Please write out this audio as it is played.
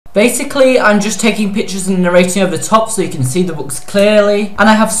Basically, I'm just taking pictures and narrating over the top so you can see the books clearly. And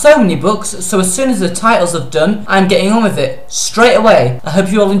I have so many books, so as soon as the titles are done, I'm getting on with it straight away. I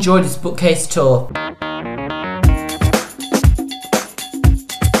hope you all enjoyed this bookcase tour.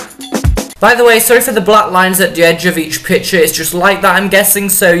 By the way, sorry for the black lines at the edge of each picture, it's just like that I'm guessing,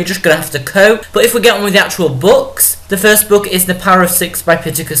 so you're just going to have to cope. But if we get on with the actual books, the first book is The Power of Six by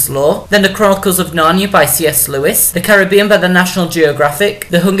Pittacus Law, then The Chronicles of Narnia by C.S. Lewis, The Caribbean by the National Geographic,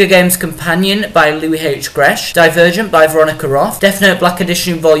 The Hunger Games Companion by Louis H. Gresh, Divergent by Veronica Roth, Death Note Black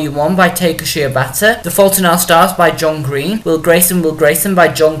Edition Volume 1 by Taika Shibata, The Fault in Our Stars by John Green, Will Grayson by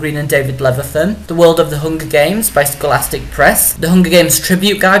John Green and David Leverthun, The World of the Hunger Games by Scholastic Press, The Hunger Games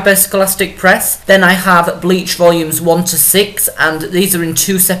Tribute Guide by Scholastic Press. Then I have Bleach volumes 1 to 6, and these are in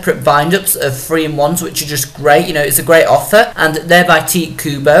 2 separate bind-ups of 3-in-1s, which are just great. You know, it's a great offer, and they're by Teak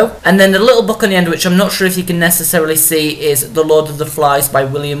Kubo. And then the little book on the end, which I'm not sure if you can necessarily see, is The Lord of the Flies by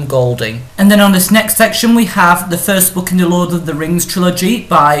William Golding. And then on this next section we have the first book in the Lord of the Rings trilogy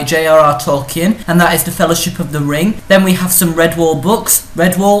by J.R.R. Tolkien, and that is The Fellowship of the Ring. Then we have some Redwall books: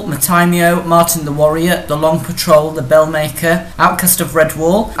 Redwall, Matimeo, Martin the Warrior, The Long Patrol, The Bellmaker, Outcast of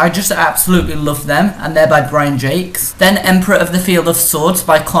Redwall. I just absolutely love them, and they're by Brian Jakes. Then Emperor of the Field of Swords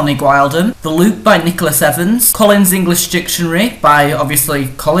by Connie Wildham, The Loop by Nicholas Evans, Collins English Dictionary by obviously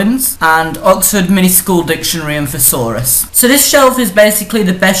Collins, and Oxford Mini School Dictionary and Thesaurus. So this shelf is basically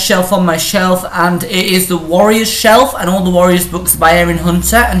the best shelf on my shelf, and it is the Warriors shelf, and all the Warriors books by Erin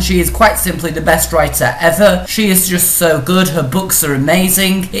Hunter, and she is quite simply the best writer ever. She is just so good, her books are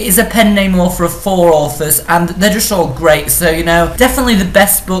amazing. It is a pen name author of 4 authors, and they're just all great, so you know, definitely the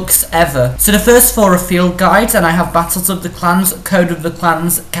best books ever. So the first 4 are field guides, and I have Battles of the Clans, Code of the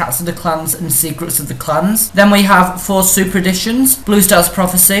Clans, Cats of the Clans, and Secrets of the Clans. Then we have 4 super editions: Blue Star's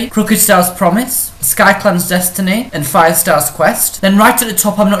Prophecy, Crooked Star's Promise, Sky Clan's Destiny, and Fire Star's Quest. Then right at the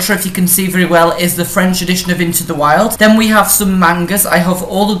top, I'm not sure if you can see very well, is the French edition of Into the Wild. Then we have some mangas. I have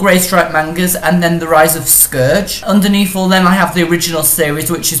all the Grey Stripe mangas, and then The Rise of Scourge. Underneath all them I have the original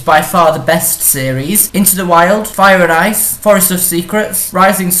series, which is by far the best series: Into the Wild, Fire and Ice, Forest of Secrets,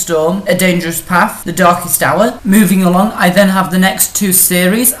 Rising Storm, A Dangerous Path, The Darkest Hour. Moving along, I then have the next 2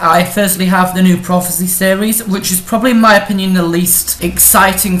 series. I firstly have the New Prophecy series, which is probably in my opinion the least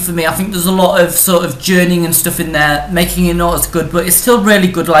exciting for me. I think there's a lot of sort of journeying and stuff in there, making it not as good, but it's still really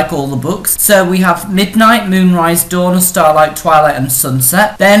good like all the books. So we have Midnight, Moonrise, Dawn of Starlight, Twilight and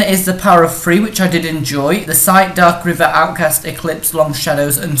Sunset. Then is The Power of Three, which I did enjoy: The Sight, Dark River, Outcast, Eclipse, Long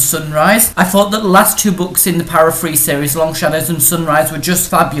Shadows and Sunrise. I thought that the last 2 books in the Power of Three series, Long Shadows and Sunrise, were just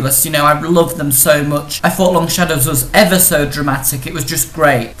fabulous. You know, I love them so much. I thought Long Shadows was ever so dramatic, it was just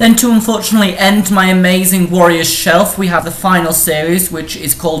great. Then to unfortunately end my amazing Warriors shelf, we have the final series, which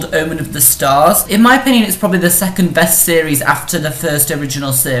is called Omen of the Stars. In my opinion, it's probably the second best series after the first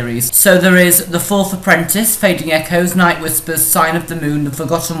original series. So there is The Fourth Apprentice, Fading Echoes, Night Whispers, Sign of the Moon, The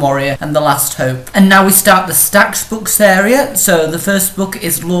Forgotten Warrior, and The Last Hope. And now we start the stacked books area. So the first book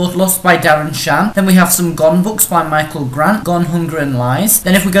is Lord Lost by Darren Shan. Then we have some Gone books by Michael Grant, Gone, Hunger and Lies.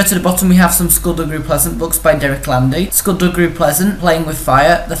 Then if we go to the bottom, we have some Skullduggery Pleasant books by Derek Landy, Skullduggery Pleasant, Playing with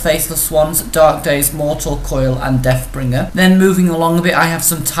Fire, The Faithless Swans, Dark Days, Mortal Coil and Deathbringer. Then moving along a bit, I have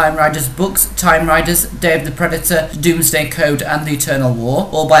some Time Riders books: Time Riders, Day of the Predator, Doomsday Code and The Eternal War,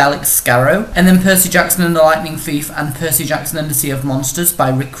 all by Alex Scarrow. And then Percy Jackson and the Lightning Thief and Percy Jackson and the Sea of Monsters by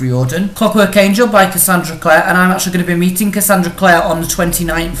Rick Riordan, Clockwork Angel by Cassandra Clare, and I'm actually going to be meeting Cassandra Clare on the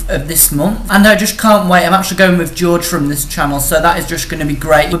 29th of this month, and I just can't wait. I'm actually going with George from this channel, so that is just going to be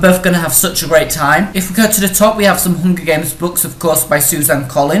great. We're both going to have such a great time. If we go to the top, we have some Hunger Games books, of course, by Suzanne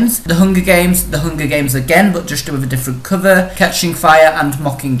Collins: The Hunger Games again, but just with a different cover, Catching Fire and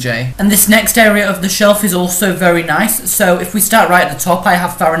Mockingjay. And this next area of the shelf is also very nice. So if we start right at the top, I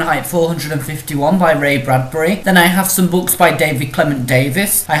have Fahrenheit 451 by Ray Bradbury. Then I have some books by David Clement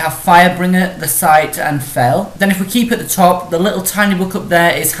Davis. I have Firebringer, The Sight and Fell. Then if we keep at the top, the little tiny book up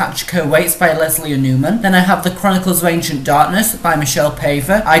there is Hachiko Waits by Leslie Newman. Then I have The Chronicles of Ancient Darkness by Michelle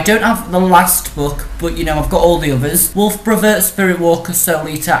Paver. I don't have the last book, but you know, I've got all the others: Wolf Brother, Spirit Walker, Soul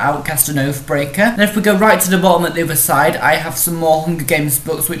Eater, Outcast and Oathbreaker. Then if we go right to the bottom at the other side, I have some more Hunger Games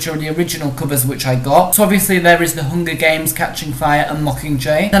books, which are the original covers which I got. So obviously there is The Hunger Games, Catching Fire and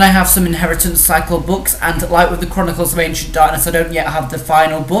Mockingjay. Then I have some Inheritance Cycle books, and like with The Chronicles of Ancient Darkness, I don't yet have the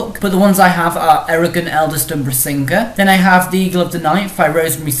final book, but the ones I have are Arrogant, Eldest and Brisinga. Then I have The Eagle of the Night by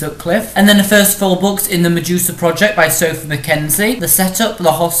Rosemary Sutcliffe. And then the first 4 books in the Medusa Project by Sophie Mackenzie: The Setup,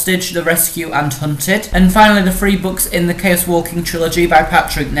 The Hostage, The Rescue and Hunted. And finally the 3 books in the Chaos Walking trilogy by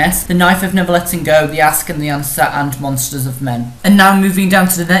Patrick Ness: The Knife of Never Letting Go, The Ask and the Answer, and Monsters of Men. And now moving down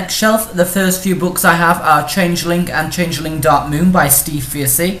to the next shelf, the first few books I have are Changeling and Changeling Dark Moon by Steve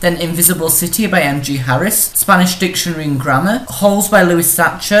Fiercy, then Invisible City by M.G. Harris, Spanish Dictionary and Grammar, Holes by Lewis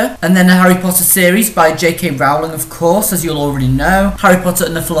Thatcher, and then the Harry Potter series by J.K. Rowling, of course, as you'll already know, Harry Potter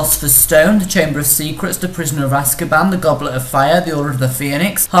and the Philosopher's Stone, The Chamber of Secrets, The Prisoner of Azkaban, The Goblet of Fire, The Order of the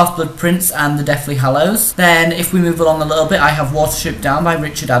Phoenix, Half-Blood Prince, and The Deathly Hallows. Then, if we move along a little bit, I have Watership Down by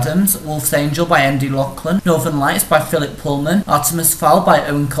Richard Adams, Wolf's Angel by N.D. Lachlan, Northern Lights by Philip Pullman, Artemis Fowl by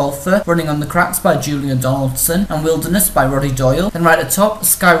Owen Colfer, Running on the Cracks by Julia Donaldson, and Wilderness by Roddy Doyle. Then right at the top,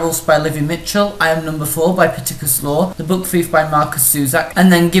 Skywolves by Livy Mitchell, I Am Number 4 by Pittacus Law, The Book Thief by Marcus Zuzak,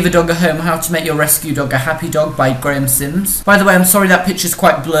 and then Give a Dog a Home, How to Make Your Rescue Dog a Happy Dog by Graham Sims. By the way, I'm sorry that picture's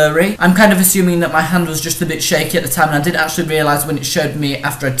quite blurry. I'm kind of assuming that my hand was just a bit shaky at the time, and I didn't actually realise when it showed me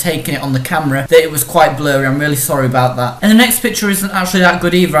after I'd taken it on the camera that it was quite blurry. I'm really sorry about that. And the next picture isn't actually that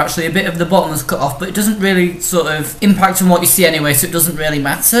good either, actually. A bit of the bottom was cut off, but it doesn't really sort of impact on what you see anyway, so it doesn't really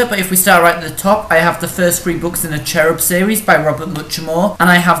matter. But if we start right at the top, I have the first 3 books in the Cherub series by Robert Muchamore, and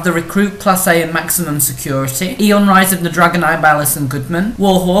I have The Recruit, Class A and Maximum Security, Eon Rise of the Dragon Eye by Alison Goodman,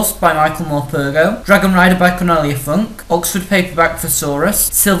 Warhorse by Michael Morpurgo, Dragon Rider by Cornelia Funk, Oxford Paperback Thesaurus,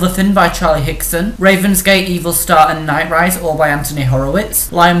 Silverfin by Charlie Hickson, Ravensgate, Evil Star and Nightrise, all by Anthony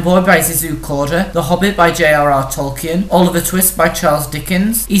Horowitz, Lion Boy by Zizou Corder, The Hobbit by J.R.R. Tolkien, Oliver Twist by Charles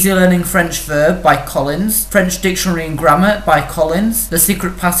Dickens, Easy Learning French Verb by Collins, French Dictionary and Grammar by Collins, The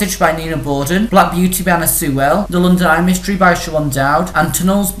Secret Passage by Nina Borden, Black Beauty by Anna Sewell, The London Eye Mystery by Siobhan Dowd, and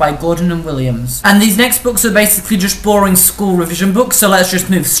Tunnels by Gordon and Williams. And these next books are basically just boring school revision books, so let's just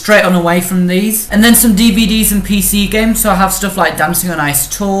move straight on away from these. And then some DVDs and PC games, so I have stuff like Dancing on Ice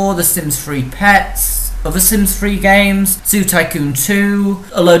Tour, The Sims 3 Pets, other Sims 3 games, Zoo Tycoon 2,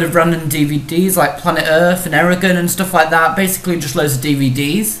 a load of random DVDs like Planet Earth and Eragon and stuff like that, basically just loads of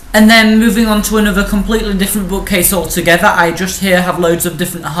DVDs. And then moving on to another completely different bookcase altogether, I just here have loads of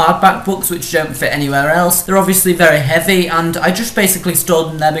different hardback books which don't fit anywhere else. They're obviously very heavy, and I just basically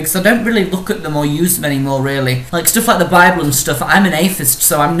stored them there because I don't really look at them or use them anymore really. Like stuff like the Bible and stuff, I'm an atheist,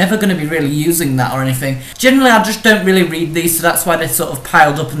 so I'm never going to be really using that or anything. Generally I just don't really read these, so that's why they're sort of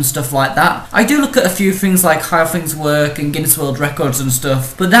piled up and stuff like that. I do look at a few things like how things work and Guinness World Records and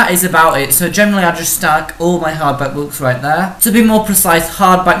stuff, but that is about it. So generally I just stack all my hardback books right there. To be more precise,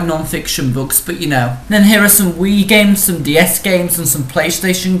 hardback non-fiction books, but you know. Then here are some Wii games, some DS games and some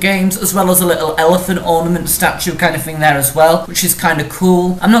PlayStation games, as well as a little elephant ornament statue kind of thing there as well, which is kind of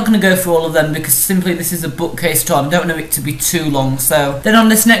cool. I'm not going to go through all of them because simply this is a bookcase tour. I don't know it to be too long. So then on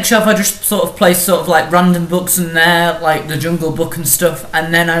this next shelf I just sort of place sort of like random books in there, like the Jungle Book and stuff,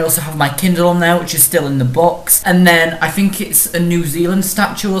 and then I also have my Kindle on there, which is still in the box, and then I think it's a New Zealand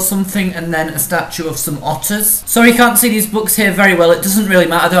statue or something, and then a statue of some otters. Sorry you can't see these books here very well, it doesn't really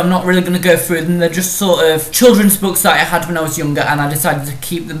matter though, I'm not really going to go through them. They're just sort of children's books that I had when I was younger, and I decided to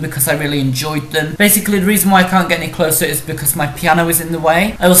keep them because I really enjoyed them. Basically the reason why I can't get any closer is because my piano is in the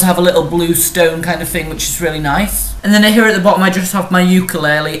way. I also have a little blue stone kind of thing which is really nice. And then here at the bottom I just have my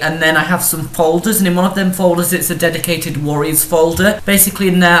ukulele, and then I have some folders, and in one of them folders it's a dedicated Warriors folder. Basically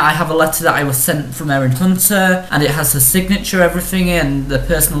in there I have a letter that I was sent from Erin Hunter, and it has her signature, everything, and the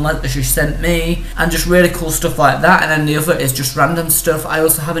personal letter she sent me, and just really cool stuff like that. And then the other is just random stuff. I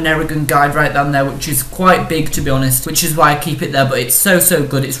also have an Eragon guide right down there, which is quite big to be honest, which is why I keep it there, but it's so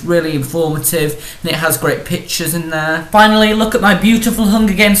good. It's really informative and it has great pictures in there. Finally, look at my beautiful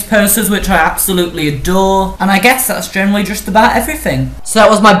Hunger Games posters, which I absolutely adore, and I guess that's generally just about everything. So that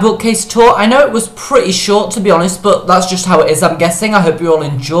was my bookcase tour. I know it was pretty short to be honest, but that's just how it is, I'm guessing. I hope you all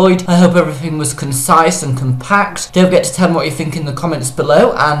enjoyed. I hope everything was concise and compact. Don't forget to tell me what you think in the comments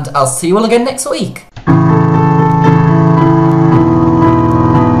below, and I'll see you all again next week.